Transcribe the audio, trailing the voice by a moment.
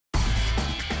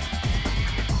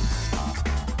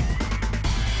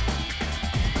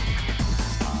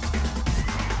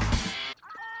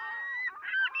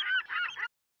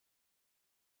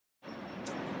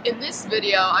In this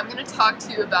video, I'm going to talk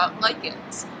to you about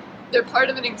lichens. They're part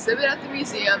of an exhibit at the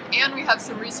museum, and we have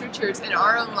some researchers in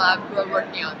our own lab who are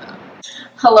working on them.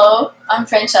 Hello, I'm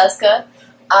Francesca.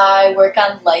 I work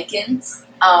on lichens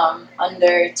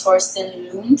under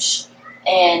Torsten Lumsch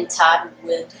and Todd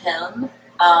Wilhelm.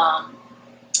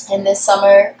 And this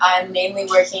summer, I'm mainly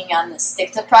working on the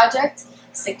Sticta project.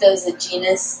 Sticta is a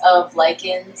genus of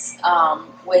lichens,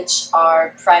 which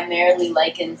are primarily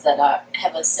lichens that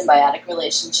have a symbiotic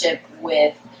relationship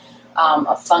with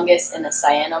a fungus and a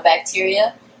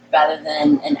cyanobacteria rather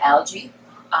than an algae.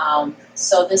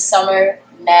 So this summer,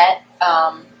 Matt,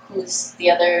 who's the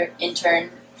other intern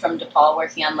from DePaul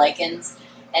working on lichens,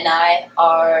 and I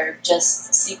are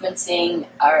just sequencing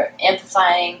or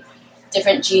amplifying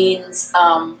different genes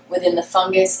within the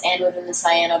fungus and within the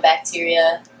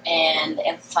cyanobacteria, and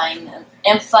amplifying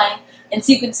and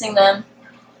sequencing them.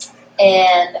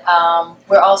 And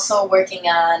we're also working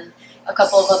on a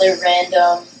couple of other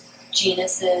random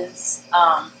genuses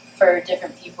for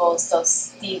different people. So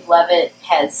Steve Levitt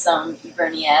has some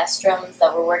Everniastrums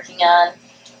that we're working on,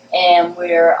 and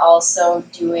we're also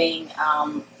doing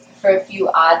for a few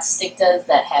odd Stictas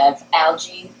that have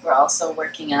algae. We're also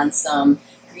working on some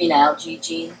green algae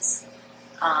genes,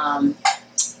 and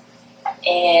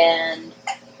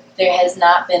there has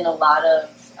not been a lot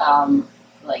of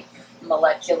like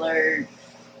molecular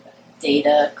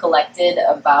data collected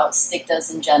about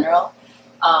Stictas in general.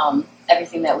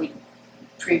 Everything that we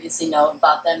previously know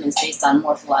about them is based on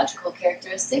morphological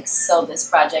characteristics, so this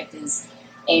project is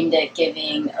aimed at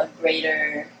giving a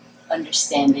greater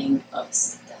understanding of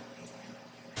Sticta.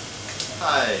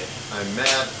 Hi, I'm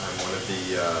Matt. I'm one of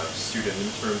the student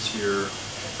interns here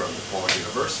from DePaul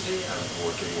University. I'm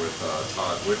working with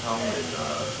Todd Wilhelm in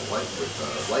with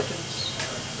lichens.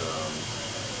 And,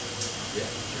 yeah,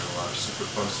 doing a lot of super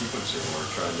fun sequencing. We're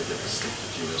trying to get the Sticta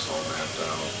genus all mapped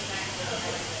out.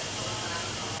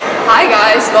 Hi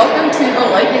guys, welcome to the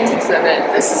lichens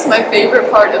exhibit. This is my favorite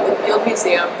part of the Field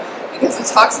Museum because it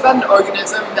talks about an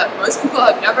organism that most people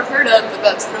have never heard of, but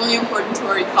that's really important to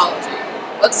our ecology.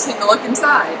 Let's take a look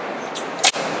inside.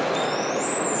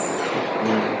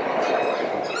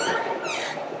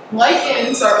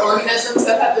 Lichens are organisms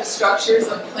that have the structures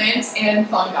of plants and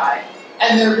fungi,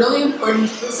 and they're really important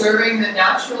to preserving the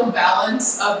natural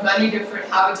balance of many different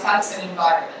habitats and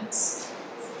environments.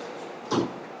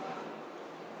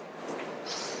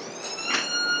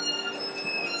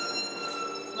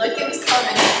 Lichens come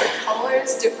in different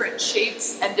colors, different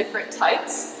shapes, and different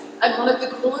types. And one of the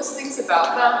coolest things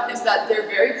about them is that their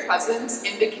very presence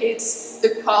indicates the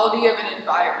quality of an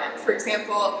environment. For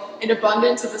example, an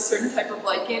abundance of a certain type of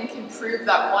lichen can prove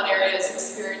that one area is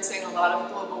experiencing a lot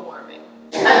of global warming.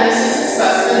 And this is a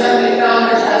specimen that we found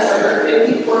which has over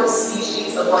 54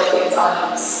 species of lichens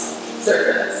on its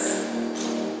surface.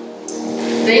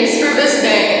 Thanks for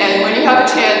visiting, and when you have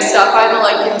a chance, stop by the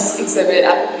lichens exhibit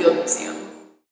at the Field Museum.